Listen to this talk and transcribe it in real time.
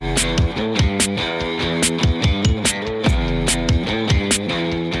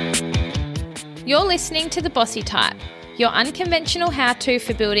listening to The Bossy Type, your unconventional how-to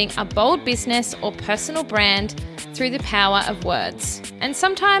for building a bold business or personal brand through the power of words, and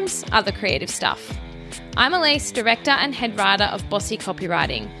sometimes other creative stuff. I'm Elise, director and head writer of Bossy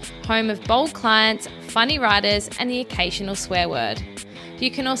Copywriting, home of bold clients, funny writers, and the occasional swear word.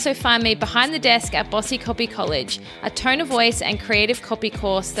 You can also find me behind the desk at Bossy Copy College, a tone of voice and creative copy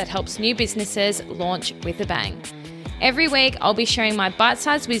course that helps new businesses launch with a bang. Every week, I'll be sharing my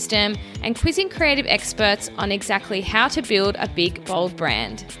bite-sized wisdom and quizzing creative experts on exactly how to build a big, bold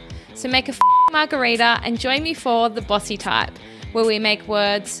brand. So make a margarita and join me for The Bossy Type, where we make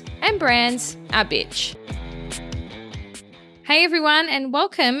words and brands our bitch. Hey everyone, and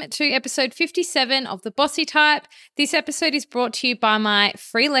welcome to episode 57 of The Bossy Type. This episode is brought to you by my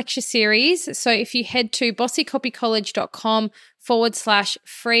free lecture series. So if you head to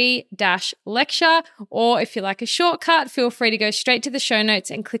bossycopycollege.com/free-lecture, or if you like a shortcut, feel free to go straight to the show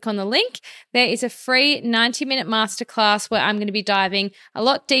notes and click on the link. There is a free 90-minute masterclass where I'm going to be diving a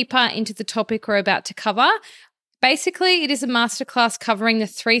lot deeper into the topic we're about to cover. Basically, it is a masterclass covering the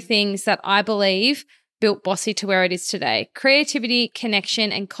three things that I believe built Bossy to where it is today: creativity,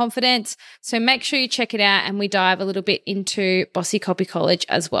 connection, and confidence. So make sure you check it out and we dive a little bit into Bossy Copy College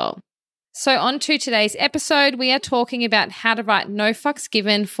as well. So on to today's episode, we are talking about how to write no fucks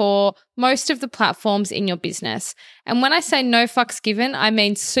given for most of the platforms in your business. And when I say no fucks given, I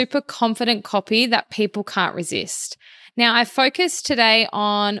mean super confident copy that people can't resist. Now, I focus today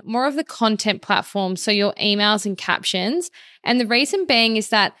on more of the content platforms, so your emails and captions. And the reason being is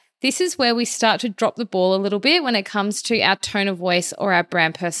that this is where we start to drop the ball a little bit when it comes to our tone of voice or our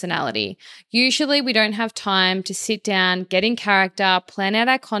brand personality. Usually we don't have time to sit down, get in character, plan out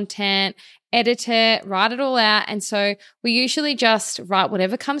our content, edit it, write it all out. And so we usually just write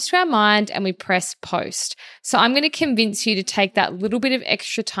whatever comes to our mind and we press post. So I'm going to convince you to take that little bit of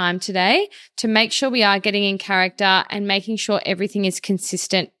extra time today to make sure we are getting in character and making sure everything is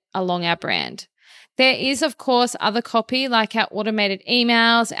consistent along our brand. There is, of course, other copy like our automated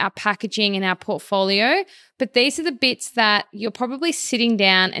emails, our packaging, and our portfolio, but these are the bits that you're probably sitting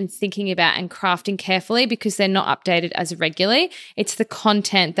down and thinking about and crafting carefully because they're not updated as regularly. It's the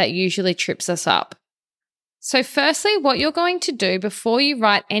content that usually trips us up. So firstly, what you're going to do before you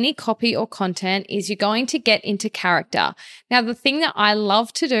write any copy or content is you're going to get into character. Now, the thing that I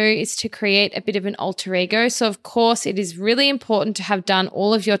love to do is to create a bit of an alter ego. So of course, it is really important to have done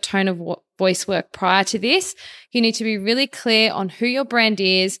all of your tone of voice work prior to this. You need to be really clear on who your brand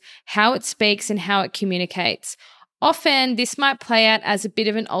is, how it speaks, and how it communicates. Often, this might play out as a bit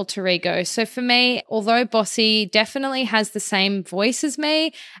of an alter ego. So for me, although Bossy definitely has the same voice as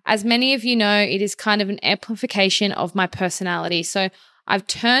me, as many of you know, it is kind of an amplification of my personality. So I've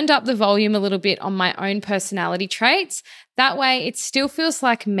turned up the volume a little bit on my own personality traits. That way, it still feels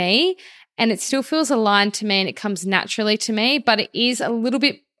like me and it still feels aligned to me and it comes naturally to me, but it is a little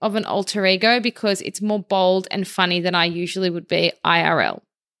bit of an alter ego because it's more bold and funny than I usually would be IRL.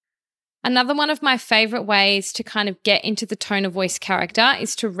 Another one of my favorite ways to kind of get into the tone of voice character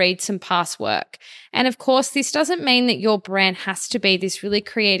is to read some past work. And of course, this doesn't mean that your brand has to be this really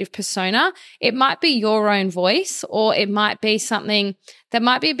creative persona. It might be your own voice, or it might be something that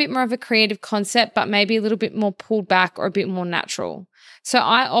might be a bit more of a creative concept, but maybe a little bit more pulled back or a bit more natural. So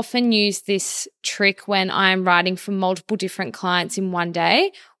I often use this trick when I'm writing for multiple different clients in one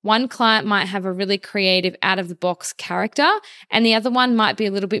day. One client might have a really creative out-of-the-box character, and the other one might be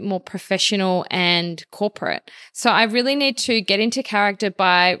a little bit more professional and corporate. So I really need to get into character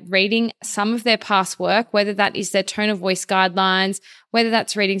by reading some of their past work, whether that is their tone of voice guidelines, whether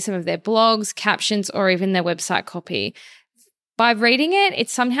that's reading some of their blogs, captions, or even their website copy. By reading it, it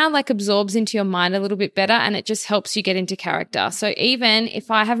somehow like absorbs into your mind a little bit better and it just helps you get into character. So even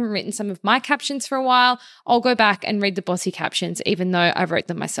if I haven't written some of my captions for a while, I'll go back and read the Bossy captions, even though I wrote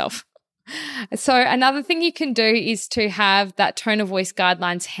them myself. So another thing you can do is to have that tone of voice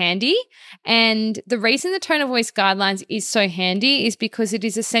guidelines handy. And the reason the tone of voice guidelines is so handy is because it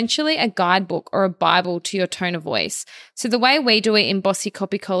is essentially a guidebook or a Bible to your tone of voice. So the way we do it in Bossy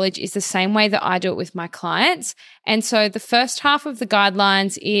Copy College is the same way that I do it with my clients. And so the first half of the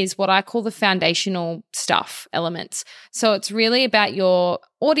guidelines is what I call the foundational stuff elements. So it's really about your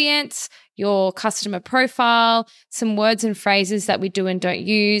audience, your customer profile, some words and phrases that we do and don't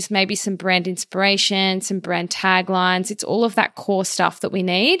use, maybe some brand inspiration, some brand taglines. It's all of that core stuff that we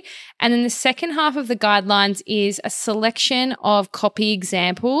need. And then the second half of the guidelines is a selection of copy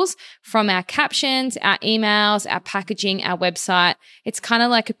examples from our captions, our emails, our packaging, our website. It's kind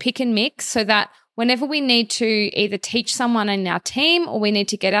of like a pick and mix so that whenever we need to either teach someone in our team or we need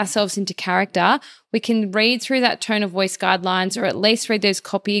to get ourselves into character, we can read through that tone of voice guidelines or at least read those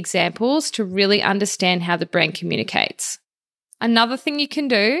copy examples to really understand how the brand communicates. Another thing you can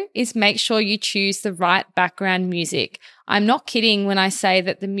do is make sure you choose the right background music. I'm not kidding when I say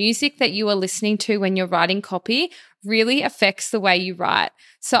that the music that you are listening to when you're writing copy really affects the way you write.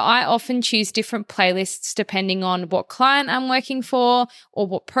 So I often choose different playlists depending on what client I'm working for or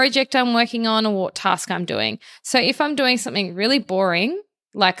what project I'm working on or what task I'm doing. So if I'm doing something really boring,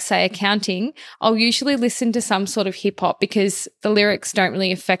 like say accounting, I'll usually listen to some sort of hip hop because the lyrics don't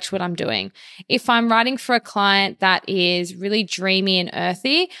really affect what I'm doing. If I'm writing for a client that is really dreamy and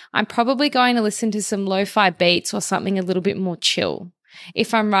earthy, I'm probably going to listen to some lo-fi beats or something a little bit more chill.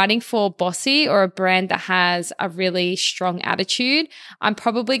 If I'm writing for Bossy or a brand that has a really strong attitude, I'm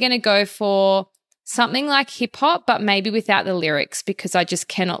probably going to go for something like hip hop, but maybe without the lyrics because I just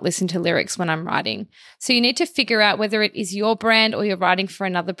cannot listen to lyrics when I'm writing. So you need to figure out whether it is your brand or you're writing for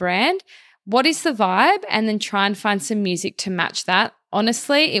another brand. What is the vibe? And then try and find some music to match that.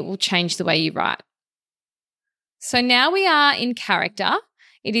 Honestly, it will change the way you write. So now we are in character.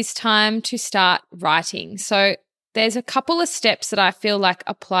 It is time to start writing. So there's a couple of steps that I feel like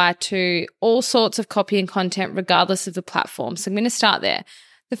apply to all sorts of copy and content regardless of the platform. So I'm going to start there.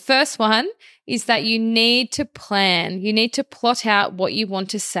 The first one is that you need to plan. You need to plot out what you want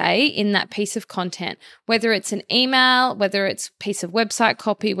to say in that piece of content, whether it's an email, whether it's a piece of website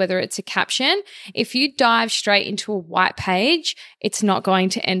copy, whether it's a caption. If you dive straight into a white page, it's not going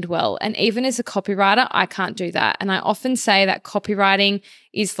to end well. And even as a copywriter, I can't do that. And I often say that copywriting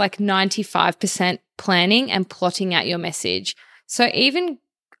is like 95% planning and plotting out your message. So even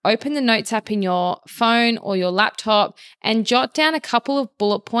open the notes app in your phone or your laptop and jot down a couple of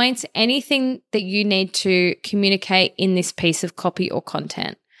bullet points, anything that you need to communicate in this piece of copy or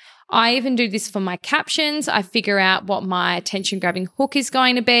content. I even do this for my captions. I figure out what my attention-grabbing hook is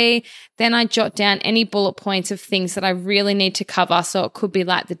going to be. Then I jot down any bullet points of things that I really need to cover. So it could be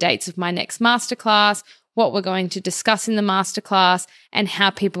like the dates of my next masterclass, what we're going to discuss in the masterclass, and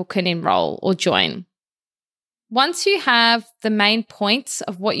how people can enroll or join. Once you have the main points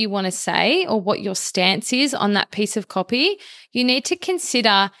of what you want to say or what your stance is on that piece of copy, you need to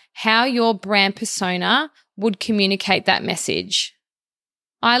consider how your brand persona would communicate that message.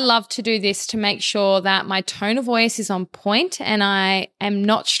 I love to do this to make sure that my tone of voice is on point and I am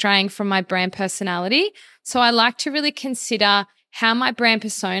not straying from my brand personality. So I like to really consider how my brand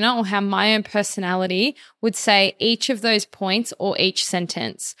persona or how my own personality would say each of those points or each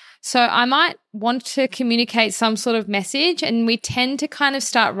sentence. So I might want to communicate some sort of message, and we tend to kind of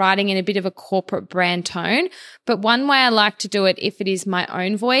start writing in a bit of a corporate brand tone. But one way I like to do it, if it is my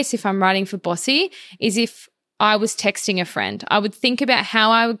own voice, if I'm writing for Bossy, is if I was texting a friend. I would think about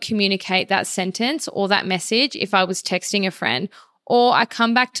how I would communicate that sentence or that message if I was texting a friend. Or I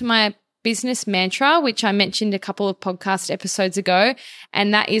come back to my business mantra, which I mentioned a couple of podcast episodes ago,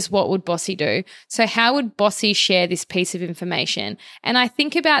 and that is, what would Bossy do? So how would Bossy share this piece of information? And I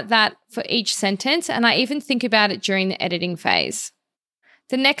think about that for each sentence, and I even think about it during the editing phase.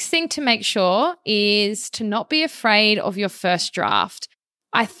 The next thing to make sure is to not be afraid of your first draft.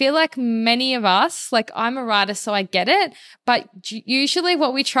 I feel like many of us, like I'm a writer, so I get it, but usually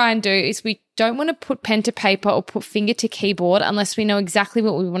what we try and do is we don't want to put pen to paper or put finger to keyboard unless we know exactly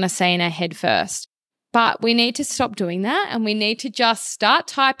what we want to say in our head first. But we need to stop doing that, and we need to just start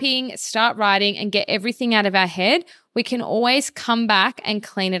typing, start writing, and get everything out of our head. We can always come back and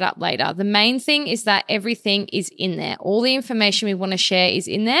clean it up later. The main thing is that everything is in there. All the information we want to share is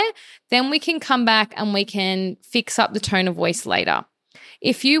in there. Then we can come back and we can fix up the tone of voice later.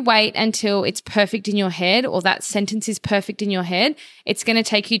 If you wait until it's perfect in your head or that sentence is perfect in your head, it's going to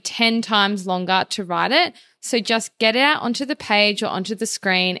take you 10 times longer to write it. So just get it out onto the page or onto the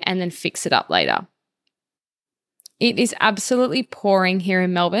screen and then fix it up later. It is absolutely pouring here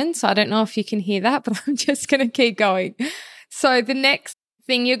in Melbourne, so I don't know if you can hear that, but I'm just going to keep going. So the next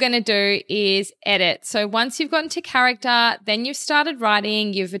thing you're going to do is edit. So once you've gotten to character, then you've started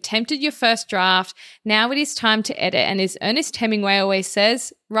writing, you've attempted your first draft, now it is time to edit. And as Ernest Hemingway always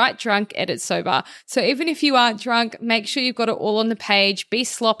says, write drunk, edit sober. So even if you aren't drunk, make sure you've got it all on the page, be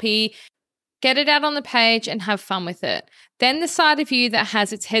sloppy, get it out on the page and have fun with it. Then the side of you that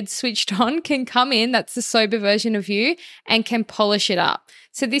has its head switched on can come in, that's the sober version of you, and can polish it up.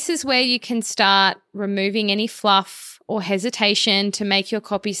 So this is where you can start removing any fluff or hesitation to make your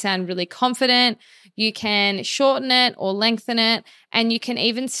copy sound really confident. You can shorten it or lengthen it, and you can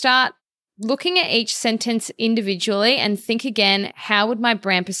even start looking at each sentence individually and think again, how would my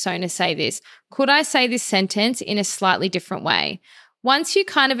brand persona say this? Could I say this sentence in a slightly different way? once you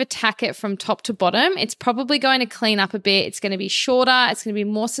kind of attack it from top to bottom, it's probably going to clean up a bit. It's going to be shorter, it's going to be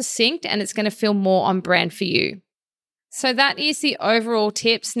more succinct, and it's going to feel more on brand for you. So that is the overall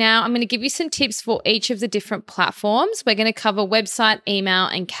tips. Now I'm going to give you some tips for each of the different platforms. We're going to cover website, email,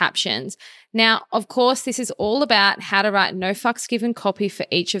 and captions. Now, of course, this is all about how to write no fucks given copy for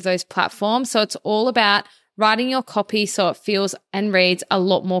each of those platforms. So it's all about writing your copy so it feels and reads a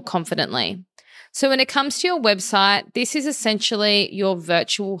lot more confidently. So when it comes to your website, this is essentially your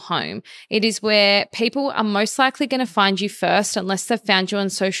virtual home. It is where people are most likely going to find you first unless they've found you on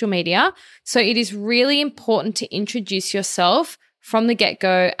social media. So it is really important to introduce yourself from the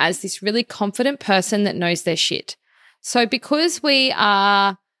get-go as this really confident person that knows their shit. So because we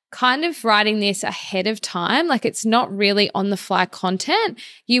are kind of writing this ahead of time, like it's not really on the fly content,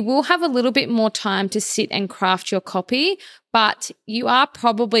 you will have a little bit more time to sit and craft your copy, but you are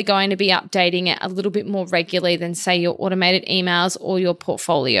probably going to be updating it a little bit more regularly than, say, your automated emails or your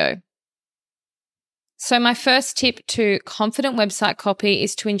portfolio. So my first tip to confident website copy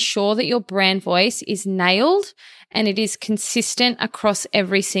is to ensure that your brand voice is nailed and it is consistent across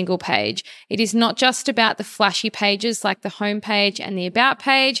every single page. It is not just about the flashy pages like the home page and the about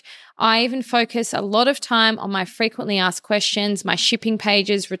page. I even focus a lot of time on my frequently asked questions, my shipping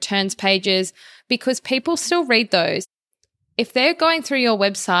pages, returns pages, because people still read those. If they're going through your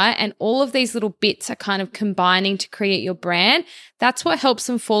website and all of these little bits are kind of combining to create your brand, that's what helps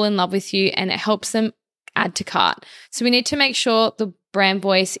them fall in love with you and it helps them add to cart. So we need to make sure the brand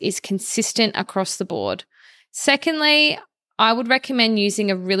voice is consistent across the board. Secondly, I would recommend using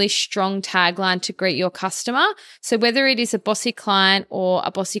a really strong tagline to greet your customer. So whether it is a bossy client or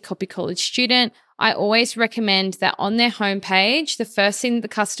a bossy copy college student, I always recommend that on their homepage, the first thing the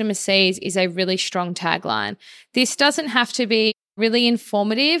customer sees is a really strong tagline. This doesn't have to be really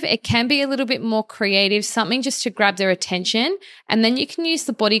informative. It can be a little bit more creative, something just to grab their attention. And then you can use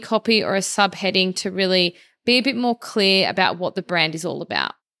the body copy or a subheading to really be a bit more clear about what the brand is all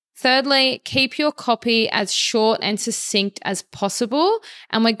about. Thirdly, keep your copy as short and succinct as possible.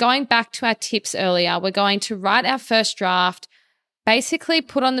 And we're going back to our tips earlier. We're going to write our first draft, basically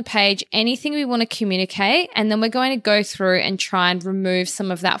put on the page anything we want to communicate, and then we're going to go through and try and remove some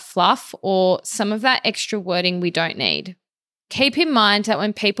of that fluff or some of that extra wording we don't need. Keep in mind that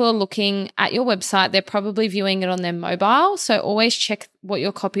when people are looking at your website, they're probably viewing it on their mobile. So always check what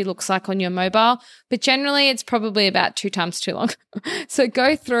your copy looks like on your mobile. But generally, it's probably about 2 times too long. So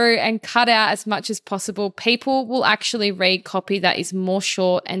go through and cut out as much as possible. People will actually read copy that is more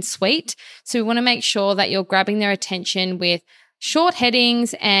short and sweet. So we want to make sure that you're grabbing their attention with short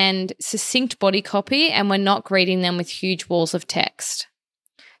headings and succinct body copy, and we're not greeting them with huge walls of text.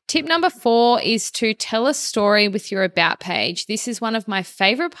 Tip number 4 is to tell a story with your about page. This is one of my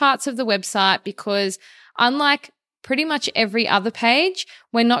favorite parts of the website because unlike pretty much every other page,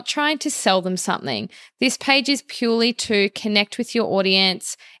 we're not trying to sell them something. This page is purely to connect with your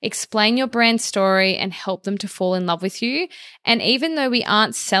audience, explain your brand story, and help them to fall in love with you. And even though we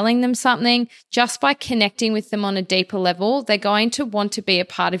aren't selling them something, just by connecting with them on a deeper level, they're going to want to be a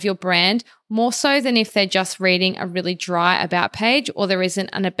part of your brand more so than if they're just reading a really dry about page or there isn't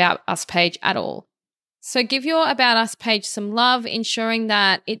an about us page at all. So give your About Us page some love, ensuring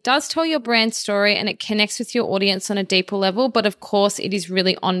that it does tell your brand story and it connects with your audience on a deeper level, but of course it is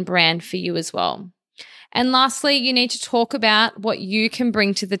really on brand for you as well. And lastly, you need to talk about what you can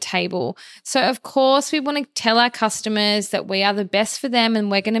bring to the table. So of course, we want to tell our customers that we are the best for them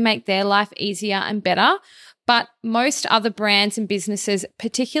and we're going to make their life easier and better. But most other brands and businesses,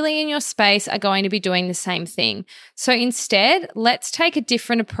 particularly in your space, are going to be doing the same thing. So instead, let's take a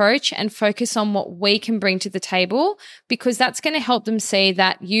different approach and focus on what we can bring to the table, because that's going to help them see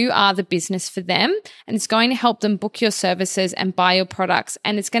that you are the business for them, and it's going to help them book your services and buy your products,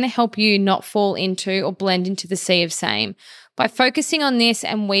 and it's going to help you not fall into or blend into the sea of same. By focusing on this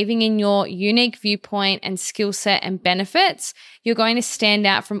and weaving in your unique viewpoint and skill set and benefits, you're going to stand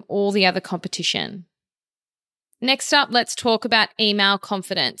out from all the other competition. Next up, let's talk about email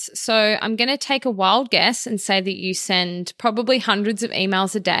confidence. So I'm going to take a wild guess and say that you send probably hundreds of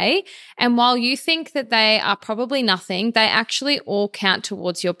emails a day. And while you think that they are probably nothing, they actually all count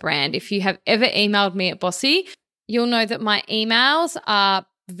towards your brand. If you have ever emailed me at Bossy, you'll know that my emails are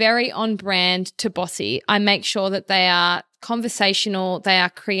very on brand to Bossy. I make sure that they are conversational, they are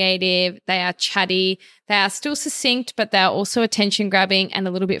creative, they are chatty, they are still succinct, but they are also attention grabbing and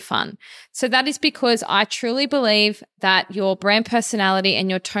a little bit fun. So that is because I truly believe that your brand personality and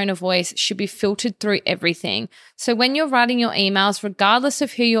your tone of voice should be filtered through everything. So when you're writing your emails, regardless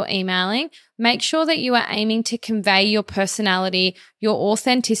of who you're emailing, make sure that you are aiming to convey your personality, your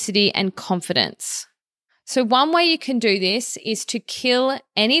authenticity, and confidence. So one way you can do this is to kill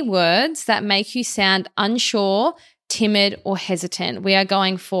any words that make you sound unsure, timid, or hesitant. We are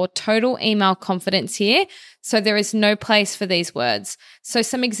going for total email confidence here. So there is no place for these words. So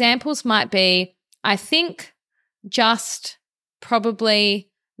some examples might be, I think, just, probably,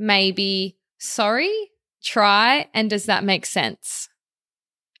 maybe, sorry, try, and does that make sense?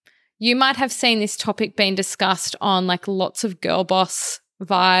 You might have seen this topic being discussed on like lots of girl boss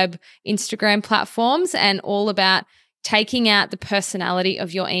vibe Instagram platforms and all about taking out the personality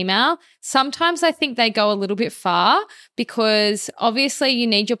of your email. Sometimes I think they go a little bit far because obviously you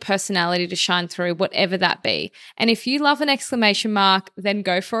need your personality to shine through, whatever that be. And if you love an exclamation mark, then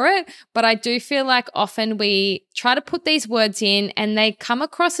go for it. But I do feel like often we try to put these words in and they come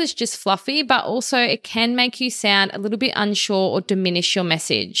across as just fluffy, but also it can make you sound a little bit unsure or diminish your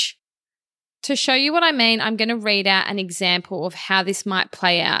message. To show you what I mean, I'm going to read out an example of how this might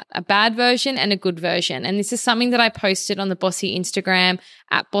play out, a bad version and a good version. And this is something that I posted on the Bossy Instagram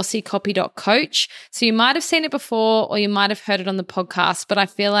at bossycopy.coach. So you might have seen it before or you might have heard it on the podcast, but I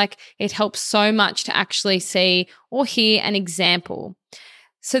feel like it helps so much to actually see or hear an example.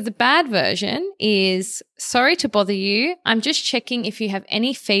 So the bad version is, sorry to bother you. I'm just checking if you have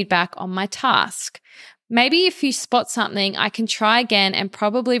any feedback on my task. Maybe if you spot something, I can try again and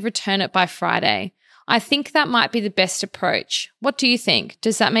probably return it by Friday. I think that might be the best approach. What do you think?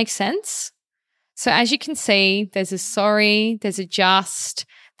 Does that make sense? So as you can see, there's a sorry, there's a just,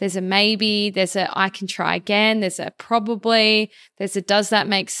 there's a maybe, there's a I can try again, there's a probably, there's a does that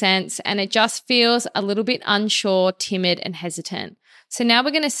make sense? And it just feels a little bit unsure, timid, and hesitant. So now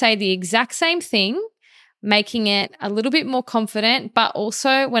we're going to say the exact same thing, making it a little bit more confident, but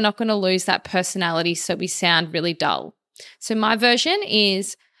also we're not going to lose that personality so we sound really dull. So my version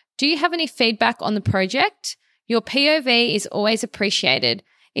is, do you have any feedback on the project? Your POV is always appreciated.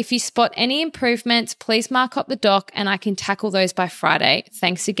 If you spot any improvements, please mark up the doc and I can tackle those by Friday.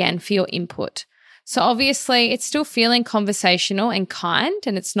 Thanks again for your input. So obviously it's still feeling conversational and kind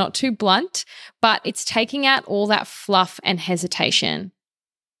and it's not too blunt, but it's taking out all that fluff and hesitation.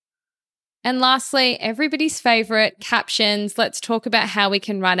 And lastly, everybody's favorite, captions. Let's talk about how we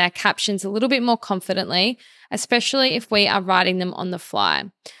can write our captions a little bit more confidently, especially if we are writing them on the fly.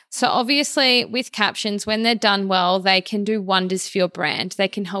 So obviously with captions, when they're done well, they can do wonders for your brand. They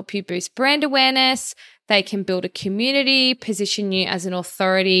can help you boost brand awareness. They can build a community, position you as an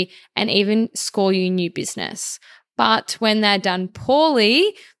authority, and even score you new business. But when they're done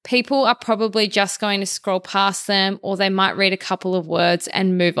poorly, people are probably just going to scroll past them or they might read a couple of words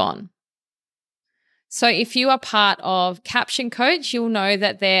and move on. So if you are part of Caption Coach, you'll know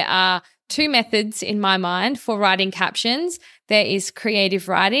that there are two methods in my mind for writing captions. There is creative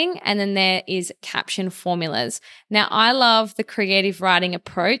writing and then there is caption formulas. Now, I love the creative writing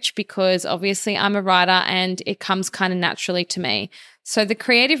approach because obviously I'm a writer and it comes kind of naturally to me. So the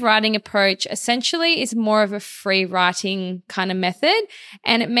creative writing approach essentially is more of a free writing kind of method,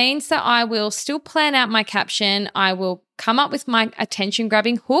 and it means that I will still plan out my caption. I will come up with my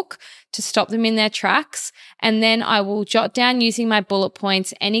attention-grabbing hook to stop them in their tracks, and then I will jot down using my bullet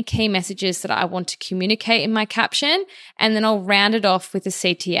points any key messages that I want to communicate in my caption, and then I'll round it off with a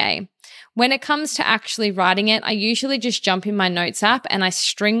CTA. When it comes to actually writing it, I usually just jump in my notes app and I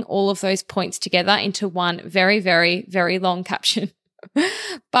string all of those points together into one very, very, very long caption.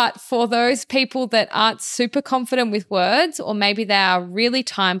 But for those people that aren't super confident with words, or maybe they are really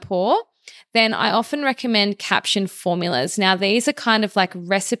time poor, then I often recommend caption formulas. Now, these are kind of like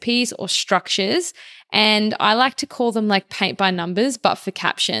recipes or structures, and I like to call them like paint by numbers, but for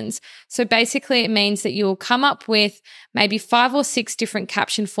captions. So basically, it means that you'll come up with maybe 5 or 6 different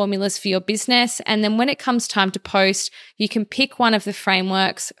caption formulas for your business. And then when it comes time to post, you can pick one of the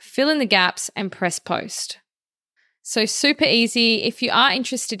frameworks, fill in the gaps, and press post. So super easy. If you are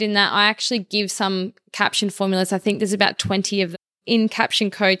interested in that, I actually give some caption formulas. I think there's about 20 of them in Caption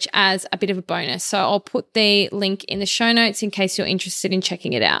Coach as a bit of a bonus. So I'll put the link in the show notes in case you're interested in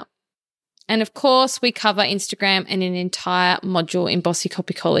checking it out. And of course, we cover Instagram and an entire module in Bossy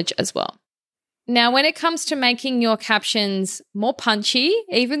Copy College as well. Now, when it comes to making your captions more punchy,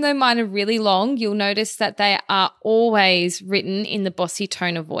 even though mine are really long, you'll notice that they are always written in the bossy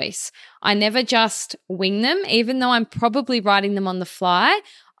tone of voice. I never just wing them, even though I'm probably writing them on the fly.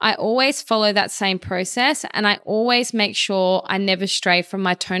 I always follow that same process and I always make sure I never stray from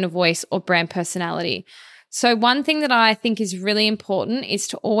my tone of voice or brand personality. So one thing that I think is really important is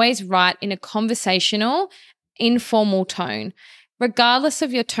to always write in a conversational, informal tone. Regardless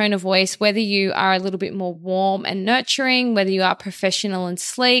of your tone of voice, whether you are a little bit more warm and nurturing, whether you are professional and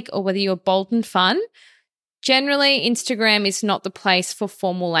sleek, or whether you're bold and fun, Generally, Instagram is not the place for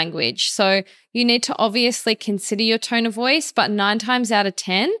formal language. So you need to obviously consider your tone of voice, but 9 times out of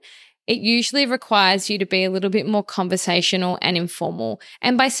 10, it usually requires you to be a little bit more conversational and informal.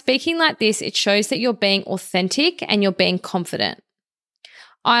 And by speaking like this, it shows that you're being authentic and you're being confident.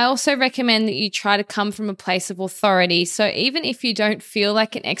 I also recommend that you try to come from a place of authority. So even if you don't feel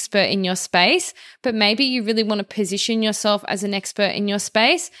like an expert in your space, but maybe you really want to position yourself as an expert in your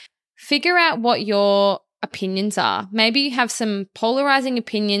space, figure out what your opinions are. Maybe you have some polarizing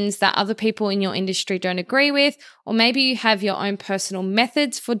opinions that other people in your industry don't agree with, or maybe you have your own personal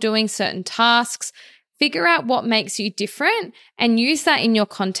methods for doing certain tasks. Figure out what makes you different and use that in your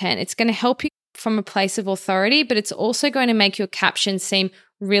content. It's going to help you from a place of authority, but it's also going to make your captions seem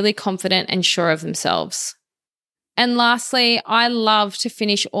really confident and sure of themselves. And lastly, I love to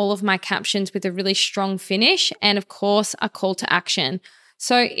finish all of my captions with a really strong finish and, of course, a call to action.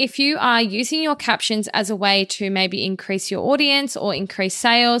 So if you are using your captions as a way to maybe increase your audience or increase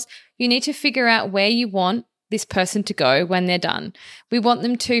sales, you need to figure out where you want this person to go when they're done. We want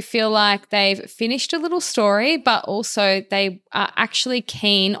them to feel like they've finished a little story, but also they are actually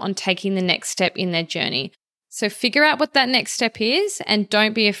keen on taking the next step in their journey. So figure out what that next step is and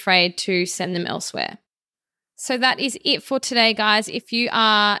don't be afraid to send them elsewhere. So that is it for today, guys. If you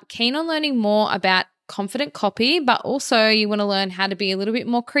are keen on learning more about confident copy, but also you want to learn how to be a little bit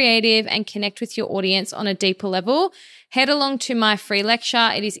more creative and connect with your audience on a deeper level, head along to my free lecture.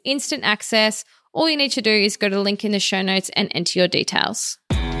 It is instant access. All you need to do is go to the link in the show notes and enter your details.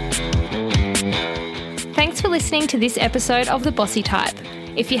 Thanks for listening to this episode of The Bossy Type.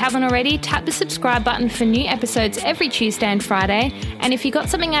 If you haven't already, tap the subscribe button for new episodes every Tuesday and Friday. And if you got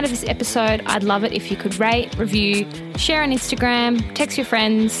something out of this episode, I'd love it if you could rate, review, share on Instagram, text your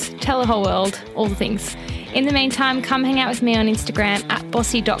friends, tell the whole world, all the things. In the meantime, come hang out with me on Instagram at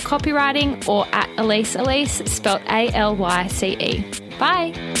bossy.copywriting or at Elise, spelled ALYCE.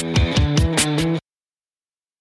 Bye.